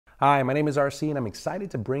Hi, my name is RC and I'm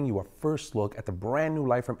excited to bring you a first look at the brand new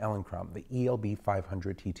light from Elinchrom, the ELB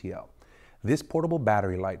 500 TTL. This portable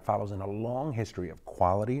battery light follows in a long history of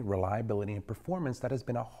quality, reliability, and performance that has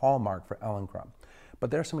been a hallmark for Elinchrom.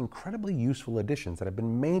 But there are some incredibly useful additions that have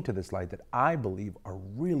been made to this light that I believe are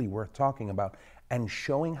really worth talking about and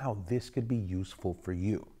showing how this could be useful for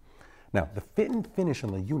you. Now, the fit and finish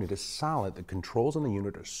on the unit is solid, the controls on the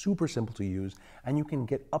unit are super simple to use, and you can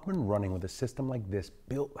get up and running with a system like this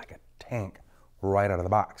built like a tank right out of the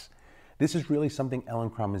box. This is really something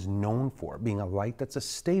Elinchrom is known for, being a light that's a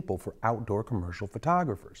staple for outdoor commercial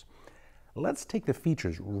photographers. Let's take the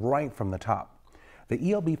features right from the top.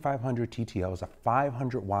 The ELB 500 TTL is a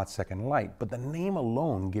 500 watt-second light, but the name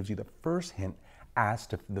alone gives you the first hint as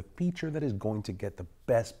to the feature that is going to get the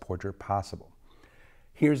best portrait possible.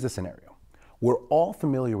 Here's the scenario. We're all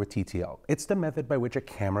familiar with TTL. It's the method by which a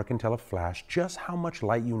camera can tell a flash just how much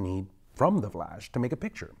light you need from the flash to make a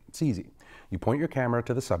picture. It's easy. You point your camera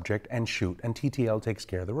to the subject and shoot, and TTL takes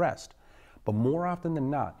care of the rest. But more often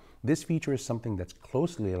than not, this feature is something that's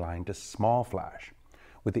closely aligned to small flash.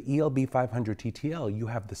 With the ELB 500 TTL, you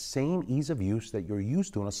have the same ease of use that you're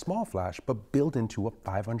used to in a small flash, but built into a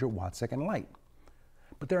 500 watt-second light.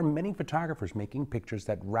 But there are many photographers making pictures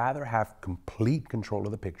that rather have complete control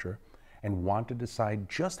of the picture and want to decide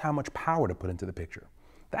just how much power to put into the picture.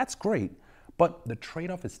 That's great, but the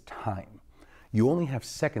trade-off is time. You only have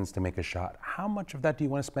seconds to make a shot. How much of that do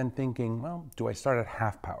you want to spend thinking, well, do I start at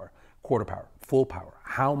half power, quarter power, full power?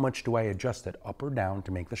 How much do I adjust it up or down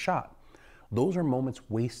to make the shot? Those are moments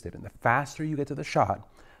wasted, and the faster you get to the shot,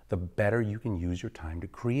 the better you can use your time to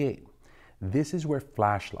create. This is where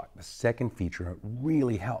Flash Lock, the second feature,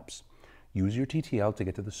 really helps. Use your TTL to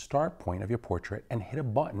get to the start point of your portrait and hit a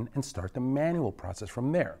button and start the manual process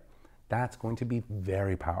from there. That's going to be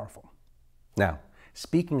very powerful. Now,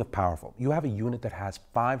 speaking of powerful, you have a unit that has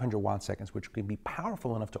 500 watt-seconds, which can be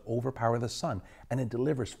powerful enough to overpower the sun, and it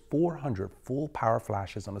delivers 400 full power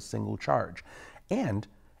flashes on a single charge. And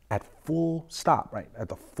at full stop, right, at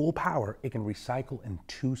the full power, it can recycle in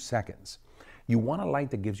 2 seconds. You want a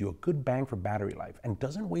light that gives you a good bang for battery life and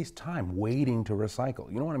doesn't waste time waiting to recycle.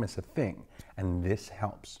 You don't want to miss a thing, and this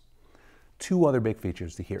helps. Two other big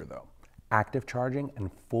features to hear though: active charging and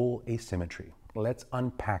full asymmetry. Let's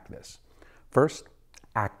unpack this. First,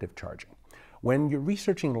 active charging. When you're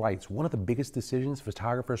researching lights, one of the biggest decisions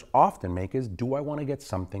photographers often make is, do I want to get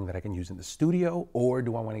something that I can use in the studio, or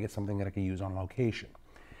do I want to get something that I can use on location?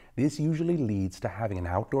 This usually leads to having an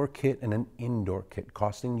outdoor kit and an indoor kit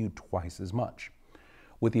costing you twice as much.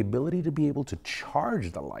 With the ability to be able to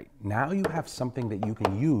charge the light, now you have something that you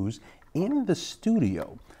can use in the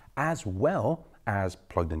studio as well as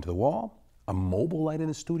plugged into the wall, a mobile light in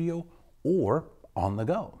the studio, or on the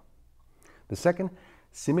go. The second,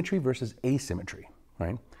 symmetry versus asymmetry,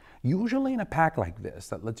 right? Usually in a pack like this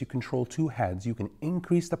that lets you control two heads, you can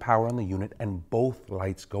increase the power on the unit and both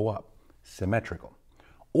lights go up, symmetrical.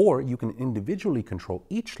 Or you can individually control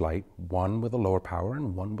each light, one with a lower power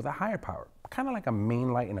and one with a higher power, kind of like a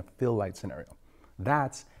main light and a fill light scenario.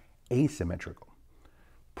 That's asymmetrical.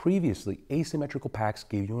 Previously, asymmetrical packs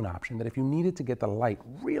gave you an option that if you needed to get the light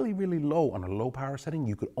really, really low on a low power setting,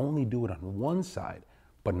 you could only do it on one side,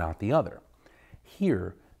 but not the other.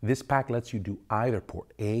 Here, this pack lets you do either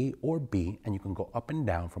port A or B, and you can go up and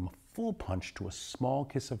down from a full punch to a small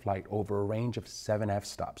kiss of light over a range of 7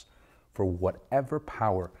 f-stops for whatever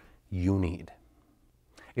power you need.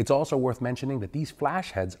 It's also worth mentioning that these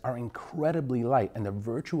flash heads are incredibly light, and the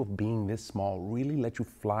virtue of being this small really lets you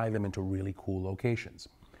fly them into really cool locations.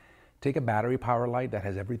 Take a battery power light that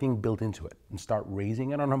has everything built into it and start raising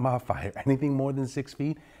it on a modifier anything more than 6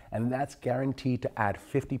 feet, and that's guaranteed to add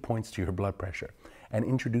 50 points to your blood pressure and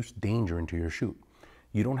introduce danger into your shoot.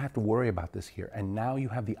 You don't have to worry about this here, and now you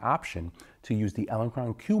have the option to use the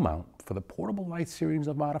Elinchrom Q mount for the portable light series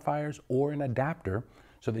of modifiers, or an adapter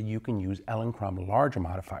so that you can use Elinchrom larger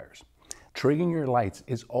modifiers. Triggering your lights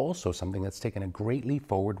is also something that's taken a great leap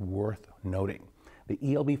forward worth noting. The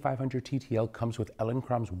ELB 500 TTL comes with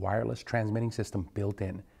Elinchrom's wireless transmitting system built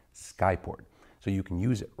in, Skyport, so you can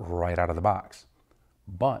use it right out of the box.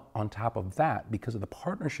 But on top of that, because of the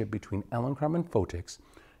partnership between Elinchrom and Photix,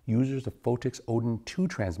 users of Photix Odin 2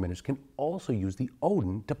 transmitters can also use the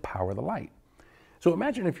Odin to power the light. So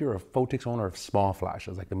imagine if you're a Photix owner of small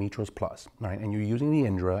flashes like the Metros Plus, right, and you're using the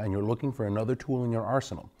Indra and you're looking for another tool in your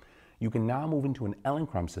arsenal. You can now move into an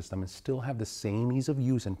Elinchrom system and still have the same ease of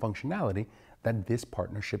use and functionality that this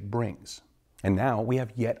partnership brings. And now we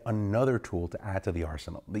have yet another tool to add to the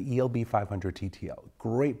arsenal, the ELB 500 TTL.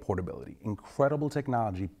 Great portability, incredible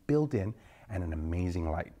technology built in, and an amazing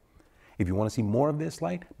light. If you want to see more of this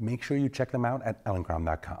light, make sure you check them out at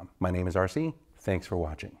elinchrom.com. My name is RC. Thanks for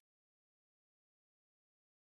watching.